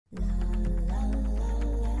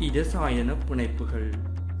இரசாயன பிணைப்புகள்.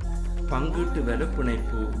 பங்கீட்டு வல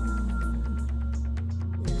பிணைப்பு.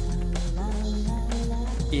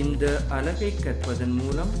 இந்த அலகை கற்பதன்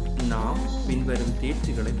மூலம் நாம் பின்வரும்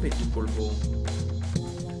தேர்ச்சிகளை பெற்றுக்கொள்வோம்.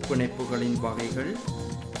 பிணைப்புகளின் வகைகள்,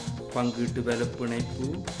 பங்கீட்டு வல பிணைப்பு,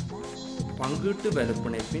 பங்கீட்டு வல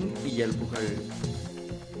பிணைப்பின் இயல்புகள்.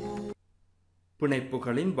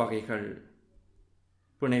 பிணைப்புகளின் வகைகள்.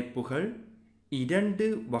 பிணைப்புகள் இரண்டு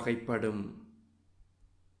வகைப்படும்.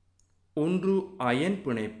 ஒன்று அயன்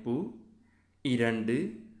பிணைப்பு, இரண்டு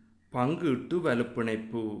பங்கீட்டு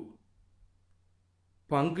வலுப்பிணைப்பு.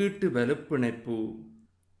 பங்கீட்டு வலுப்பிணைப்பு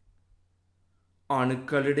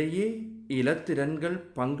அணுக்களிடையே இலத்திரன்கள்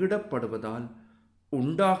பங்கிடப்படுவதால்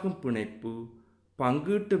உண்டாகும் பிணைப்பு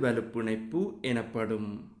பங்கீட்டு வலுப்பிணைப்பு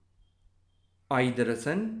எனப்படும்.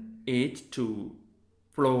 ஐதரசன் H2,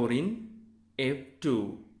 fluorine F2,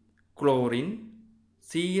 chlorine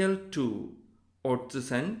Cl2,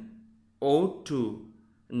 oxygen O2,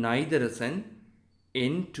 நைதரசன்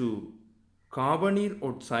N2, கார்பனீர்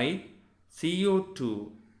oxide CO2,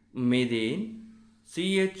 methane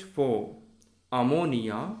CH4,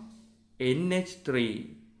 ammonia NH3,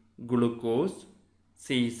 glucose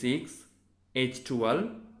C6,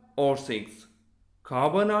 H12O6,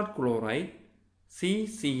 கார்பனாட் chloride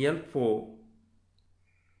CCl4.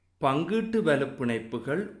 பங்கீட்டு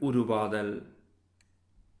வலுப்பிணைப்புகள் உருவாதல்.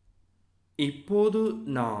 இப்போது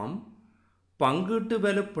நாம் பங்கீட்டு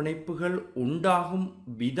வலுப்பிணைப்புகள் உண்டாகும்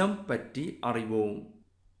விதம் பற்றி அறிவோம்.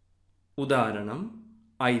 உதாரணம்,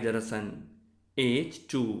 ஐதரசன்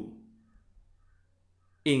H2.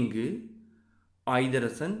 இங்கு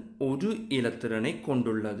ஐதரசன் ஒரு இலத்திரனை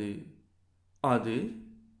கொண்டுள்ளது. அது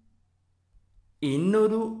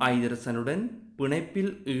இன்னொரு ஐதரசனுடன்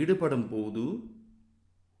பிணைப்பில் ஈடுபடும் போது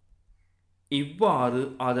இவ்வாறு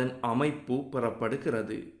அதன் அமைப்பு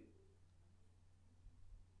பெறப்படுகிறது.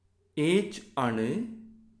 H அணு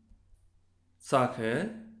சக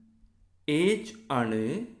H அணு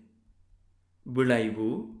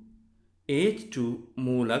விளைவு H2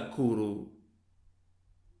 மூலக்கூறு.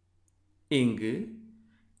 இங்கு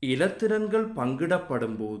இலத்திரன்கள்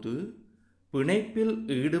பங்கிடப்படும் போது பிணைப்பில்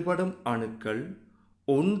ஈடுபடும் அணுக்கள்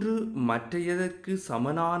ஒன்று மற்றையதற்கு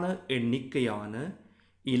சமனான எண்ணிக்கையான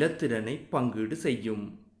இலத்திரனை பங்கீடு செய்யும்.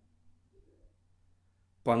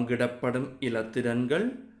 பங்கிடப்படும் இலத்திரன்கள்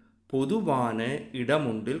பொதுவான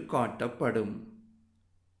இடமொன்றில் காட்டப்படும்.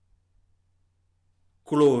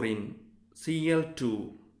 Chlorine Cl2.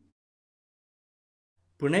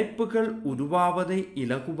 பிணைப்புகள் உருவாவதை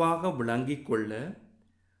இலகுவாக விளங்கிக் கொள்ள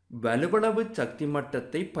வலுவளவு சக்தி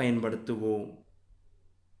மட்டத்தை பயன்படுத்துவோம்.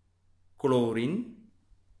 குளோரின்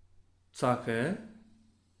சக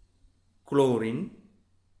குளோரின்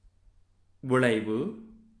விளைவு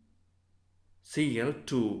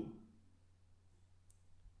Cl2.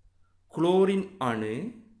 குளோரின் அணு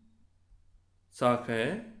சக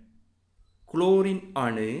குளோரின்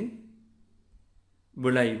அணு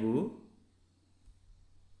விளைவு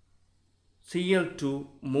Cl2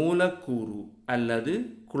 மூலக்கூறு அல்லது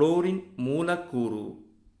குளோரின் மூலக்கூறு.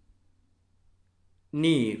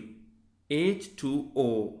 நீர் H2O.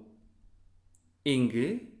 இங்கு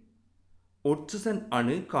ஆக்சிஜன்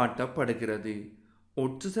அணு காட்டப்படுகிறது.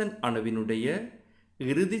 ஆக்சிஜன் அணுவினுடைய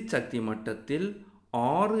இறுதி சக்தி மட்டத்தில்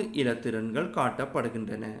 6 இலத்திரன்கள்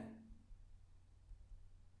காட்டப்படுகின்றன.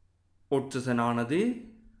 ஆக்சிஜனானது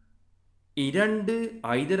 2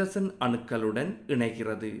 ஐதரசன் அணுக்களுடன்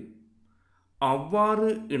இணைகிறது. அவ்வாறு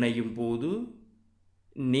இணையும் போது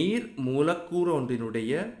நீர் மூலக்கூறு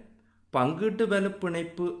ஒன்றினுடைய பங்கீட்டு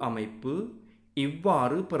வலுப்பிணைப்பு அமைப்பு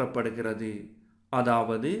இவ்வாறு பெறப்படுகிறது.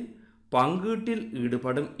 அதாவது பங்கீட்டில்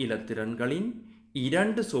ஈடுபடும் இலத்திரன்களின்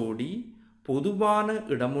 2 சோடி பொதுவான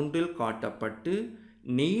இடமொன்றில் காட்டப்பட்டு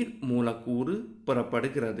நீர் மூலக்கூறு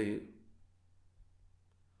பெறப்படுகிறது.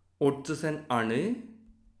 ஆக்சிஜன் அணு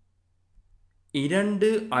 2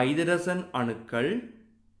 ஐதரசன் அணுக்கள்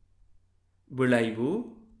விளைவு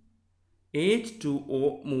H2O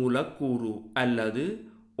மூலக்கூறு அல்லது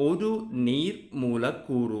ஒரு நீர்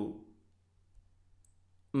மூலக்கூறு.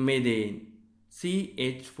 Methane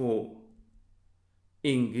CH4.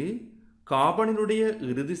 இங்கு கார்பனினுடைய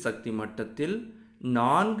இறுதி சக்தி மட்டத்தில்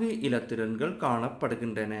 4 இலத்திரன்கள்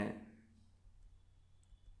காணப்படுகின்றன.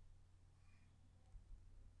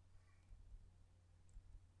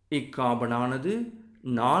 இக்கார்பனானது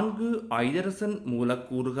 4 ஐதரசன்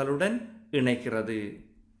மூலக்கூறுகளுடன் இணைக்கிறது.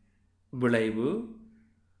 விளைவு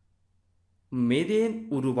மெதேன்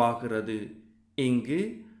உருவாகிறது. இங்கு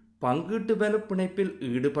பங்கீட்டு வலுப்பிணைப்பில்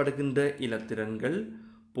ஈடுபடுகின்ற இலத்திரன்கள்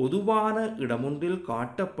பொதுவான இடமொன்றில்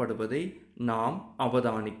காட்டப்படுவதை நாம்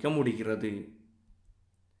அவதானிக்க முடிகிறது.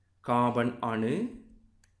 கார்பன் அணு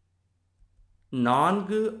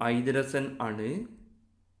 4 ஐதரசன் அணு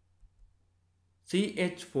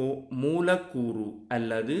CH4 மூலக்கூறு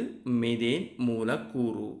அல்லது மெதேன்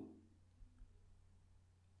மூலக்கூறு.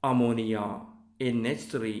 Ammonia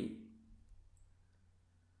NH3.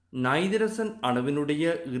 நைதரசன் அணுவினுடைய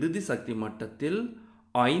இறுதி சக்தி மட்டத்தில்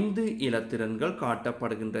 5 இலத்திரன்கள்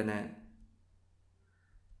காட்டப்படுகின்றன.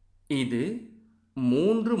 இது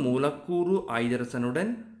 3 மூலக்கூறு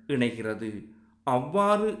ஐதரசனுடன் இணைகிறது.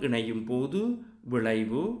 அவ்வாறு இணையும் போது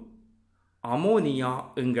விளைவு அமோனியா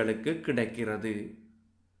எங்களுக்கு கிடைக்கிறது.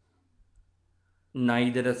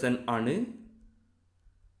 நைதரசன் அணு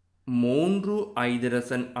 3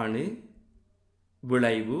 ஐதரசன் அணு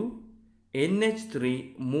விளைவு NH3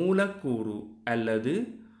 மூலக்கூறு அல்லது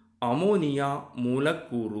அமோனியா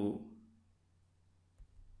மூலக்கூறு.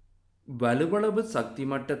 வலுவளவு சக்தி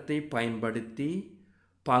மட்டத்தை பயன்படுத்தி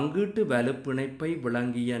பங்கீட்டு வலுப்பிணைப்பை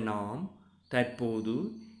விளங்கிய நாம் தற்போது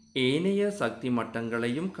ஏனைய சக்தி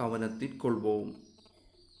மட்டங்களையும் கவனத்தில் கொள்வோம்.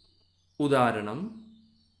 உதாரணம்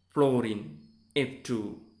புளோரின் F2.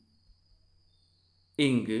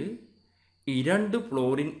 இங்கு 2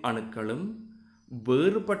 புளோரின் அணுக்களும்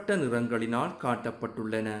வேறுபட்ட நிறங்களினால்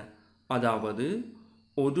காட்டப்பட்டுள்ளன. அதாவது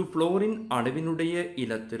ஒரு புளோரின் அணுவினுடைய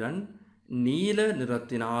இலத்திரன் நீல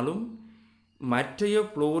நிறத்தினாலும் மற்றைய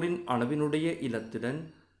புளோரின் அணுவினுடைய இலத்திரன்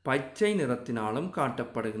பச்சை நிறத்தினாலும்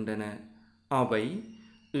காட்டப்படுகின்றன. அவை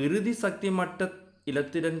இறுதி சக்தி மட்ட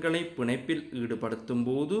இலத்திரன்களை பிணைப்பில் ஈடுபடுத்தும்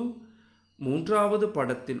போது மூன்றாவது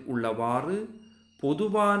படத்தில் உள்ளவாறு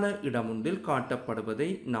பொதுவான இடமொன்றில் காட்டப்படுவதை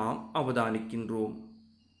நாம் அவதானிக்கின்றோம்.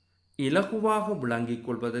 இலகுவாக விளங்கிக்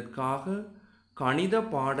கொள்வதற்காக கணித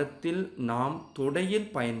பாடத்தில் நாம் தொடையில்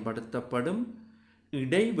பயன்படுத்தப்படும்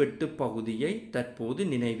இடைவெட்டு பகுதியை தற்போது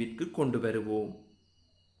நினைவிற்கு கொண்டு வருவோம்.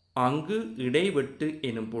 அங்கு இடைவெட்டு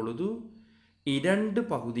எனும் பொழுது 2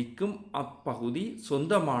 பகுதிக்கும் அப்பகுதி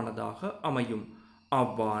சொந்தமானதாக அமையும்.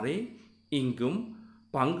 அவ்வாறே இங்கும்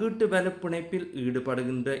பங்கீட்டு வலுப்பிணைப்பில்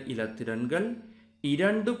ஈடுபடுகின்ற இலத்திரன்கள்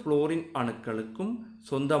 2 புளோரின் அணுக்களுக்கும்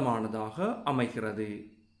சொந்தமானதாக அமைகிறது.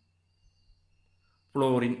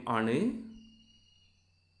 புளோரின்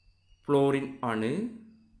அணு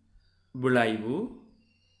விளைவு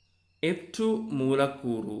F2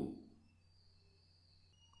 மூலக்கூறு.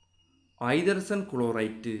 ஐதரசன்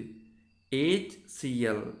குளோரைட்டு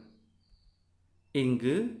HCl.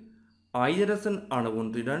 இங்கு ஐதரசன் அணு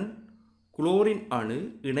ஒன்றுடன் குளோரின் அணு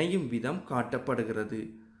இணையும் விதம் காட்டப்படுகிறது.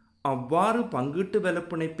 அவ்வாறு பங்கீட்டு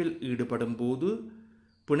வலுப்பிணைப்பில் ஈடுபடும் போது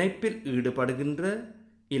பிணைப்பில் ஈடுபடுகின்ற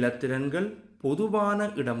இலத்திரன்கள் பொதுவான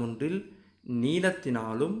இடமொன்றில்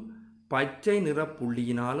நீலத்தினாலும் பச்சை நிற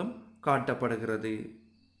புள்ளியினாலும் காட்டப்படுகிறது.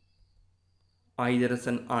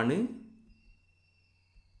 ஐதரசன் அணு,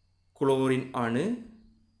 குளோரின் அணு,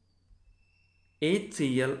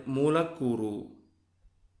 HCl மூலக்கூறு.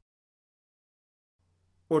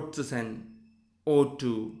 ஒட்சிசன்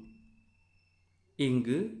O2.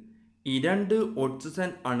 இங்கு 2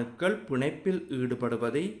 ஒட்சிசன் அணுக்கள் பிணைப்பில்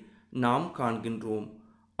ஈடுபடுவதை நாம் காண்கின்றோம்.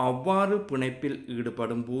 அவ்வாறு பிணைப்பில்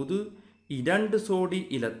ஈடுபடும் போது 2 சோடி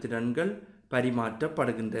இலத்திரன்கள்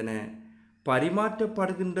பரிமாற்றப்படுகின்றன.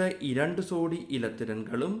 பரிமாற்றப்படுகின்ற 2 சோடி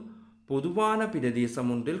இலத்திரன்களும் பொதுவான பிரதேசம்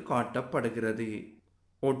ஒன்றில் காட்டப்படுகிறது.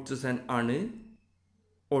 ஒட்சிசன்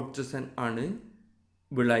அணு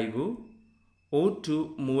விளைவு O2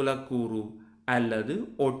 மூலக்கூறு அல்லது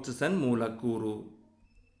ஒட்சிசன் மூலக்கூறு.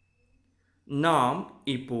 நாம்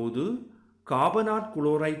இப்போது கார்பனாட்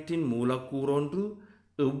குளோரைட்டின் மூலக்கூறொன்று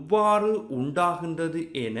எவ்வாறு உண்டாகின்றது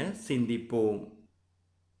என சிந்திப்போம்.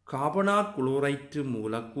 கார்பனாட் குளோரைட்டு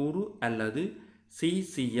மூலக்கூறு அல்லது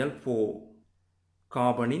CCl4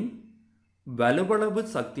 கார்பனின் வலுவளவு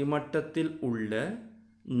சக்தி மட்டத்தில் உள்ள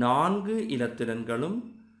 4 இலத்திரன்களும்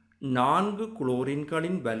 4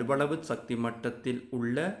 குளோரின்களின் வலுவளவு சக்தி மட்டத்தில்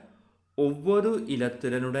உள்ள ஒவ்வொரு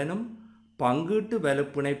இலத்திரனுடனும் பங்கீட்டு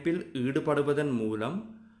வலுப்பிணைப்பில் ஈடுபடுவதன் மூலம்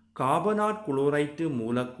கார்பனாட் குளோரைட்டு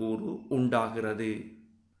மூலக்கூறு உண்டாகிறது.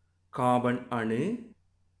 கார்பன் அணு,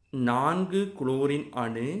 4 குளோரின்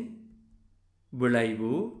அணு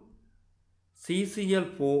விளைவு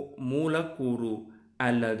CCl4 மூலக்கூறு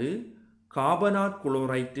அல்லது கார்பனாட்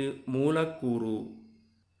குளோரைட்டு மூலக்கூறு.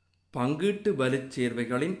 பங்கீட்டு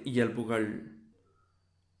வலுச்சேர்வைகளின் இயல்புகள்.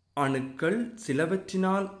 அணுக்கள்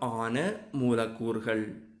சிலவற்றினால் ஆன மூலக்கூறுகள்.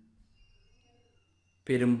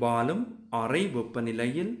 பெரும்பாலும் அறை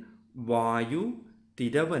வெப்பநிலையில் வாயு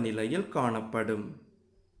திரவ நிலையில் காணப்படும்.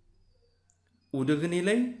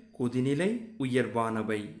 உருகுநிலை, கொதிநிலை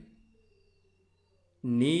உயர்வானவை.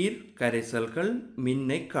 நீர் கரைசல்கள்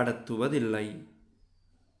மின்னை கடத்துவதில்லை.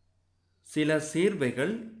 சில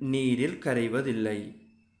சேர்வைகள் நீரில் கரைவதில்லை.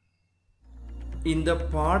 இந்த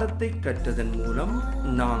பாடத்தை கற்றதன் மூலம்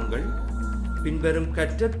நாங்கள் பின்வரும்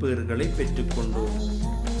கற்றற்பேறுகளை பெற்றுக்கொண்டோம்.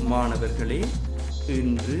 மாணவர்களே,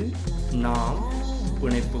 இன்று நாம்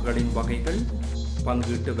பிணைப்புகளின் வகைகள்,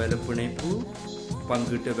 பங்கீட்டு வலுப்பிணைப்பு,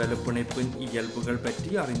 பங்கீட்டு வலுப்பிணைப்பின் இயல்புகள்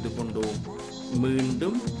பற்றி அறிந்து கொண்டோம்.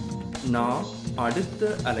 மீண்டும் நாம்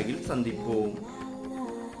அடுத்த அலகில் சந்திப்போம்.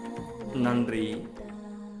 நன்றி.